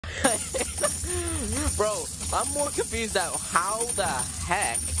Bro, I'm more confused at how the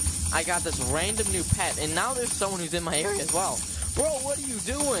heck I got this random new pet, and now there's someone who's in my area as well. Bro, what are you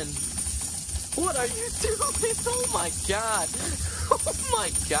doing? What are you doing? Oh my god. Oh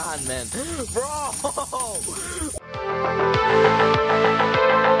my god, man. Bro!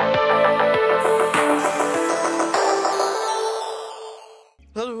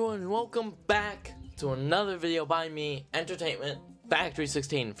 Hello everyone, welcome back to another video by me, Entertainment Factory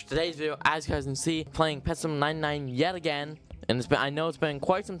 16. For today's video, as you guys can see, playing Pet Sim 99 yet again. And I know it's been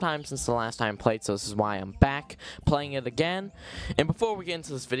quite some time since the last time I played, so this is why I'm back playing it again. And before we get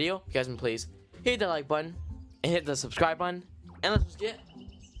into this video, you guys can please hit the like button and hit the subscribe button, and let's just get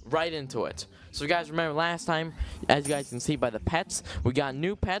right into it. So you guys remember last time, as you guys can see by the pets, we got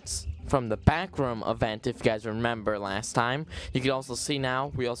new pets from the backroom event. If you guys remember last time, you can also see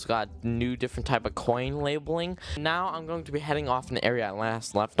now we also got new different type of coin labeling. Now I'm going to be heading off in the area I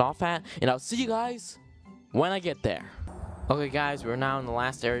last left off at, and I'll see you guys when I get there. Okay guys, we're now in the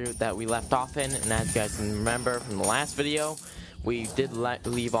last area that we left off in, and as you guys can remember from the last video, we did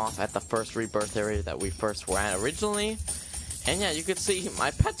leave off at the first rebirth area that we first were at originally. And yeah, you can see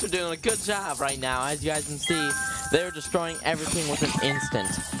my pets are doing a good job right now. As you guys can see, they're destroying everything with an instant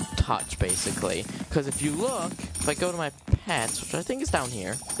touch, basically. Because if you look, if I go to my pets, which I think is down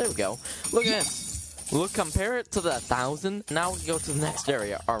here, there we go. Look at this. Look, compare it to the 1,000. Now we can go to the next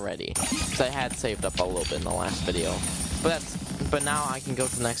area already. Because I had saved up a little bit in the last video. But now I can go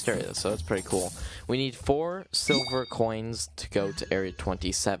to the next area, so it's pretty cool. We need 4 silver coins to go to area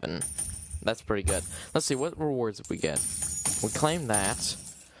 27. That's pretty good. Let's see, what rewards did we get? We claim that.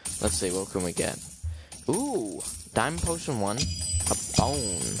 Let's see, what can we get? Ooh, Diamond Potion 1. A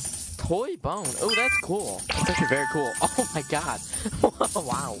bone. Toy bone. Oh, that's cool. That's actually very cool. Oh my god.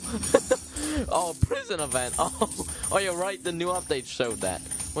 Wow. Oh, prison event. Oh, you're right, the new update showed that.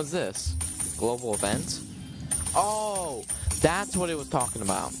 What's this? Global event? Oh, that's what it was talking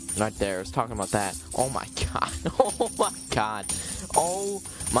about. Right there, it's talking about that. Oh my god. Oh my god. Oh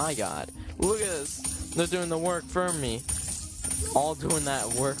my god. Look at this. They're doing the work for me. All doing that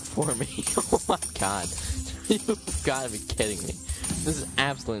work for me. Oh my god. You've got to be kidding me. This is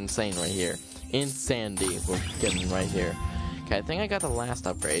absolutely insane right here. Insanity we're getting right here. Okay, I think I got the last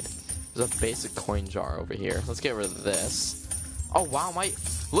upgrade. There's a basic coin jar over here. Let's get rid of this. Oh wow,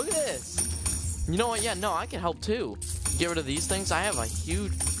 look at this. You know what? Yeah, no, I can help too. Get rid of these things. I have a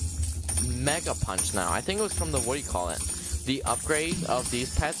huge mega punch now. I think it was from the, what do you call it? The upgrade of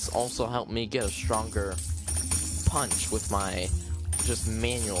these pets also helped me get a stronger punch with my just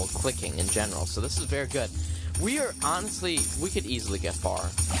manual clicking in general. So this is very good. We are honestly, we could easily get far.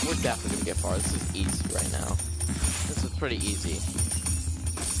 We're definitely gonna get far. This is easy right now. This is pretty easy.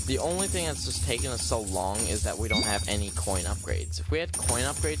 The only thing that's just taking us so long is that we don't have any coin upgrades. If we had coin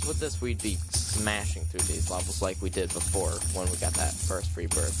upgrades with this, we'd be smashing through these levels like we did before when we got that first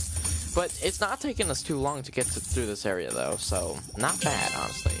rebirth. But it's not taking us too long to get through this area though, so not bad,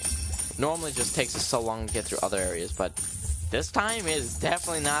 honestly. Normally it just takes us so long to get through other areas, but this time it is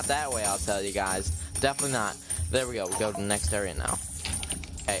definitely not that way, I'll tell you guys. Definitely not. There we go, we go to the next area now.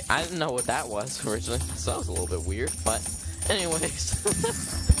 Okay, I didn't know what that was originally, so that was a little bit weird, but anyways.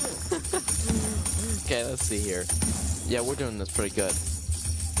 Okay, let's see here. Yeah, we're doing this pretty good.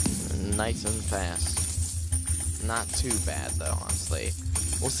 Nice and fast. Not too bad though, honestly.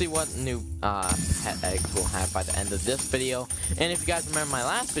 We'll see what new pet eggs we'll have by the end of this video. And if you guys remember my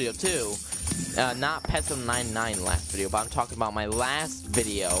last video too, not Pet Sim 99 last video, but I'm talking about my last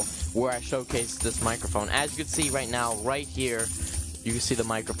video where I showcased this microphone. As you can see right now, right here, you can see the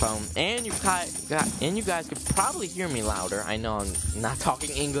microphone, and you guys could probably hear me louder. I know I'm not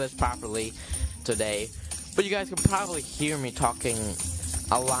talking English properly today, but you guys could probably hear me talking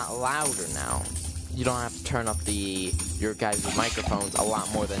a lot louder now. You don't have to turn up your guys' microphones a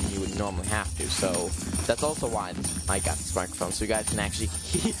lot more than you would normally have to. So that's also why I got this microphone, so you guys can actually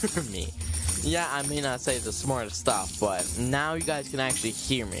hear me. Yeah, I may not say the smartest stuff, but now you guys can actually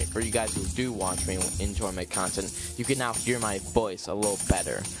hear me. For you guys who do watch me and enjoy my content, you can now hear my voice a little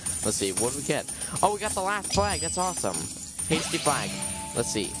better. Let's see, what do we get? Oh, we got the last flag. That's awesome. Hasty flag.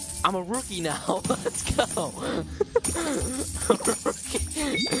 Let's see. I'm a rookie now. Let's go.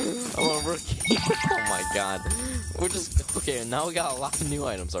 I'm a rookie. Oh my god. We're just, okay, now we got a lot of new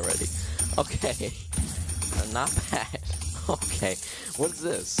items already. Okay. Not bad. Okay. What is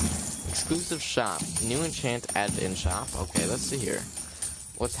this? Exclusive shop. New enchant added in shop. Okay, let's see here.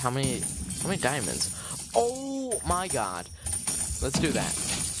 How many diamonds? Oh my god. Let's do that.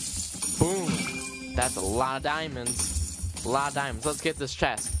 Boom. That's a lot of diamonds. A lot of diamonds. Let's get this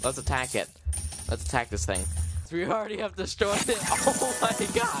chest. Let's attack it. Let's attack this thing. We already have destroyed it. Oh my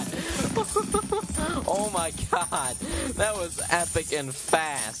god. my god. That was epic and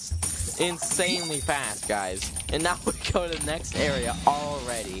fast. Insanely fast, guys. And now we go to the next area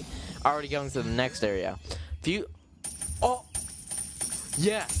already. Already going to the next area. Oh!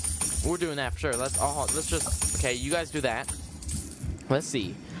 Yeah! We're doing that for sure. Let's just... Okay, you guys do that. Let's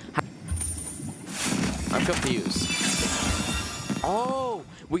see. I'm confused. Oh!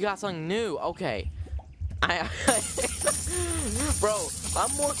 We got something new. Okay. Bro,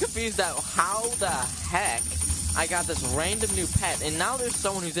 I'm more confused at how the heck I got this random new pet, and now there's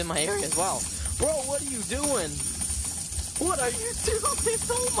someone who's in my area as well. Bro, what are you doing? What are you doing?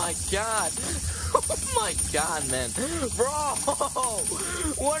 Oh my god. Oh my god, man. Bro,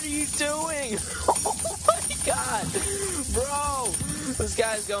 what are you doing? Oh my god. Bro, this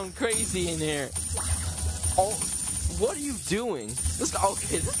guy's going crazy in here. Oh, what are you doing? This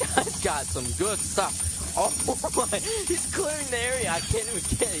guy's got some good stuff. Oh my, he's clearing the area. I can't even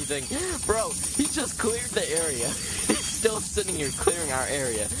get anything. Bro, he just cleared the area. He's still sitting here clearing our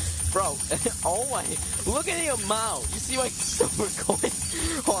area. Bro, oh my, look at the amount. You see my silver coin?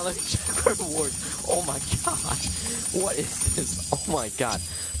 Hold on, let me check my rewards. Oh my god. What is this? Oh my god.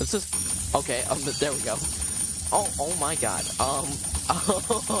 Let's just, okay, there we go. Oh my god.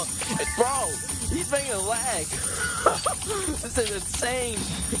 Bro, he's making a lag. This is insane.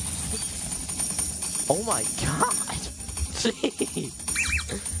 Oh my god! Jeez!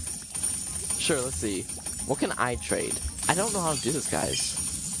 Sure, let's see. What can I trade? I don't know how to do this, guys.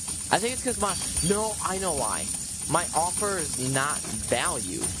 I think it's because no, I know why. My offer is not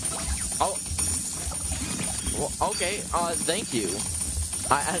value. Oh. Well, okay, thank you.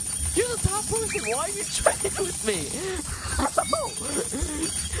 You're the top person, why are you trading with me?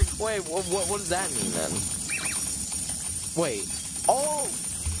 Wait, what does that mean then? Wait. Oh!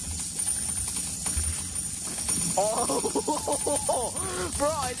 Oh, bro,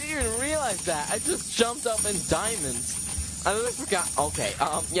 I didn't even realize that. I just jumped up in diamonds. I really forgot. Okay,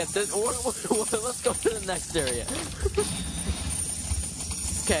 yeah, let's go to the next area.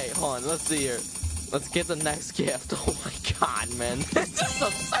 Okay, hold on, let's see here. Let's get the next gift. Oh my god, man. This is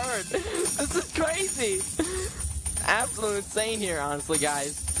absurd. This is crazy. Absolute insane here, honestly,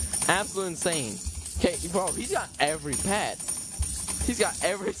 guys. Absolute insane. Okay, bro, he's got every pet. He's got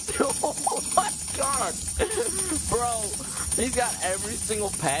every single... Oh my god! Bro, he's got every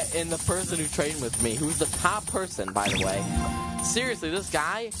single pet in the person who traded with me, who's the top person, by the way. Seriously, this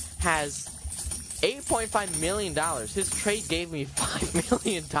guy has $8.5 million. His trade gave me $5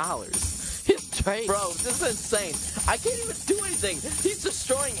 million. His trade... Bro, this is insane. I can't even do anything. He's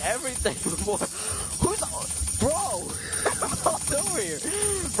destroying everything before... Who's... Bro! Both over here.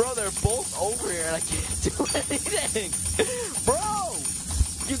 Bro, they're both over here and I can't do anything. Bro!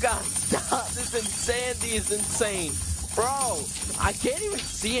 You gotta stop. This insanity is insane. Bro, I can't even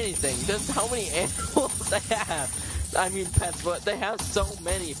see anything. Just how many animals they have. I mean pets, but they have so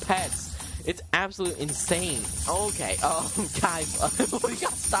many pets. It's absolutely insane. Okay, guys, we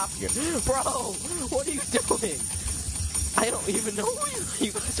gotta stop here. Bro, what are you doing? I don't even know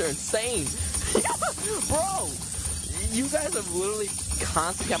you guys are insane. Bro, you guys have literally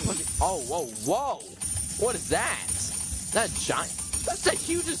constantly kept pushing. Oh, whoa. What is that? That giant. That's the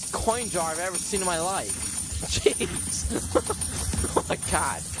hugest coin jar I've ever seen in my life. Jeez. Oh my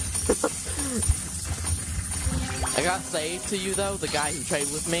god. I gotta say to you though, the guy who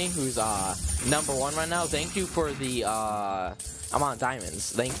traded with me, who's #1 right now, thank you for the amount of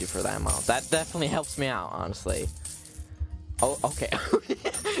diamonds. Thank you for that amount. That definitely helps me out, honestly. Oh, okay.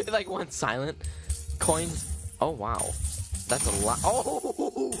 It like went silent. Coins. Oh wow. That's a lot. Oh,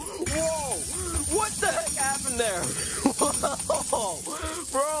 whoa! What the heck happened there? Whoa,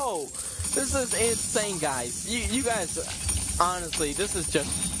 bro! This is insane, guys. You guys, honestly, this is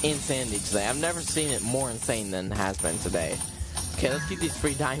just insanity today. I've never seen it more insane than it has been today. Okay, let's keep these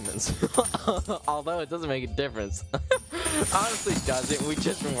free diamonds. Although it doesn't make a difference. Honestly, it doesn't. We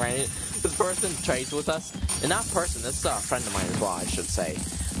just ran it. This person trades with us. And not person, this is a friend of mine as well, I should say.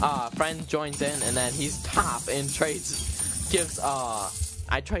 Friend joins in, and then he's top and trades... Gives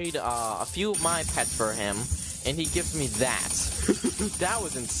I trade a few of my pets for him, and he gives me that. That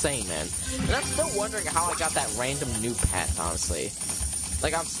was insane, man. And I'm still wondering how I got that random new pet, honestly.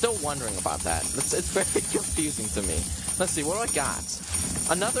 Like, I'm still wondering about that. It's very confusing to me. Let's see, what do I got?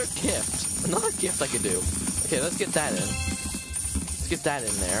 Another gift. Another gift I could do. Okay, let's get that in. Let's get that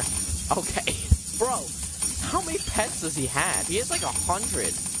in there. Okay. Bro, how many pets does he have? He has like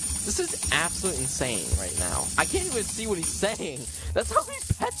 100. This is absolutely insane right now. I can't even see what he's saying. That's how many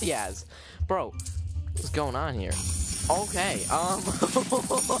pets he has. Bro, what's going on here? Okay,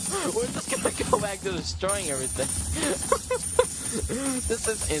 we're just gonna go back to destroying everything. This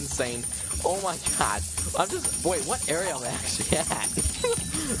is insane. Oh my god. Wait, what area am I actually at?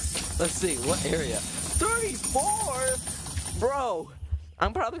 Let's see, what area? 34? Bro,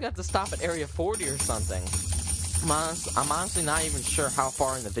 I'm probably gonna have to stop at area 40 or something. I'm honestly not even sure how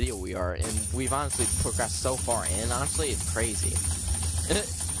far in the video we are, and we've honestly progressed so far in. Honestly, it's crazy.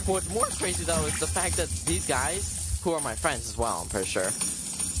 What's more crazy though is the fact that these guys, who are my friends as well, I'm pretty sure.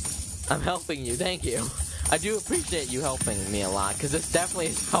 I'm helping you, thank you. I do appreciate you helping me a lot, because this definitely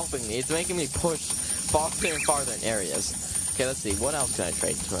is helping me. It's making me push farther and farther in areas. Okay, let's see, what else can I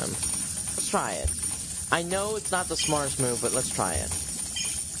trade to him? Let's try it. I know it's not the smartest move, but let's try it.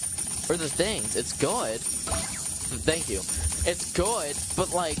 For the things, it's good. Thank you. It's good,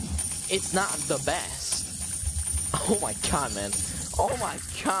 but like, it's not the best. Oh my god, man. Oh my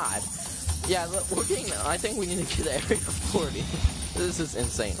god. Yeah, we're getting, I think we need to get to area 40. This is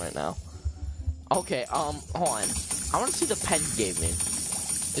insane right now. Okay, hold on. I want to see the pet he gave me.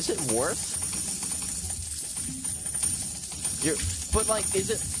 Is it worth? But like, is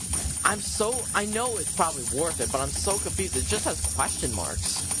it? I know it's probably worth it, but I'm so confused. It just has question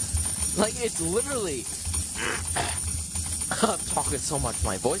marks. Like, it's literally. I'm talking so much,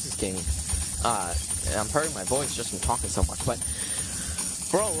 my voice is getting. I'm hurting my voice just from talking so much. But,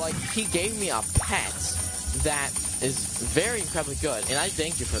 bro, like, he gave me a pet that is very incredibly good, and I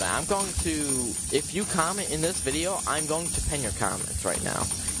thank you for that. I'm going to, if you comment in this video, I'm going to pin your comments right now.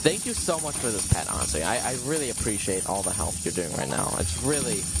 Thank you so much for this pet, honestly. I really appreciate all the help you're doing right now. It's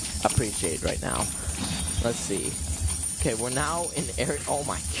really appreciated right now. Let's see. Okay, we're now in area, oh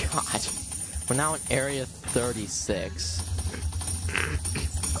my god. We're now in area 36.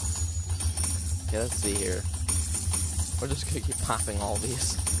 Okay, let's see here. We're just gonna keep popping all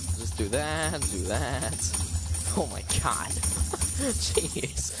these. Just do that, do that. Oh my god.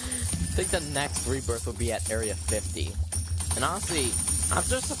 Jeez. I think the next rebirth will be at area 50. And honestly, I'm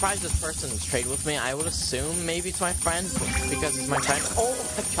just surprised this person is traded with me. I would assume maybe it's my friend, because he's my friend. Oh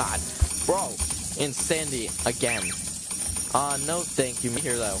my god. Bro, insanity again. No thank you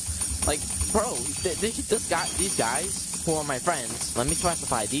here though. Like, bro, these guys who are my friends, let me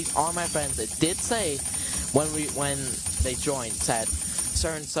specify, these are my friends. It did say when they joined, said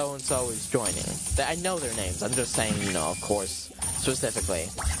certain so and so is joining. I know their names. I'm just saying, you know, of course, specifically.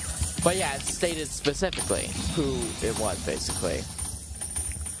 But yeah, it stated specifically who it was, basically.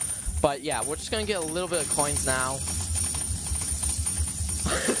 But yeah, we're just gonna get a little bit of coins now.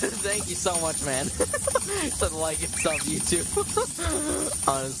 Thank you so much, man. To like and sub YouTube.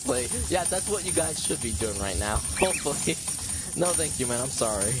 Honestly, yeah, that's what you guys should be doing right now. Hopefully. No, thank you, man. I'm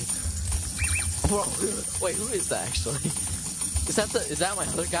sorry. Bro, wait, who is that actually? Is that my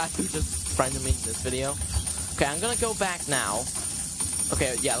other guy who just friended me in this video? Okay, I'm gonna go back now.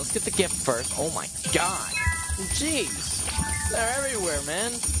 Okay, yeah, let's get the gift first. Oh my god. Jeez. They're everywhere,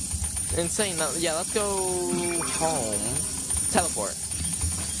 man. Insane. Yeah, let's go home. Teleport.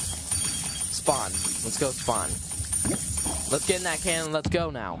 Spawn. Let's go spawn. Let's get in that cannon. Let's go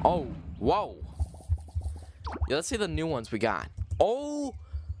now. Oh, whoa. Yeah, let's see the new ones we got. Oh,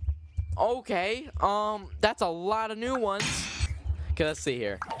 okay. That's a lot of new ones. Okay, let's see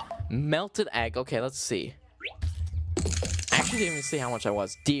here. Melted egg. Okay, let's see. I actually didn't even see how much I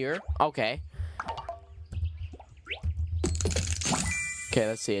was. Deer. Okay. Okay,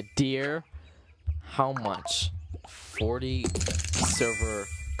 let's see. A deer. How much? 40 silver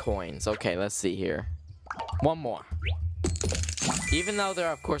coins. Okay, let's see here. One more. Even though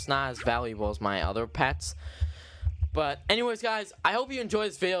they're, of course, not as valuable as my other pets. But anyways, guys, I hope you enjoyed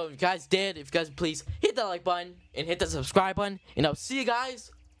this video. If you guys did, if you guys please hit that like button and hit that subscribe button. And I'll see you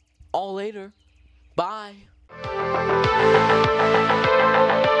guys all later. Bye.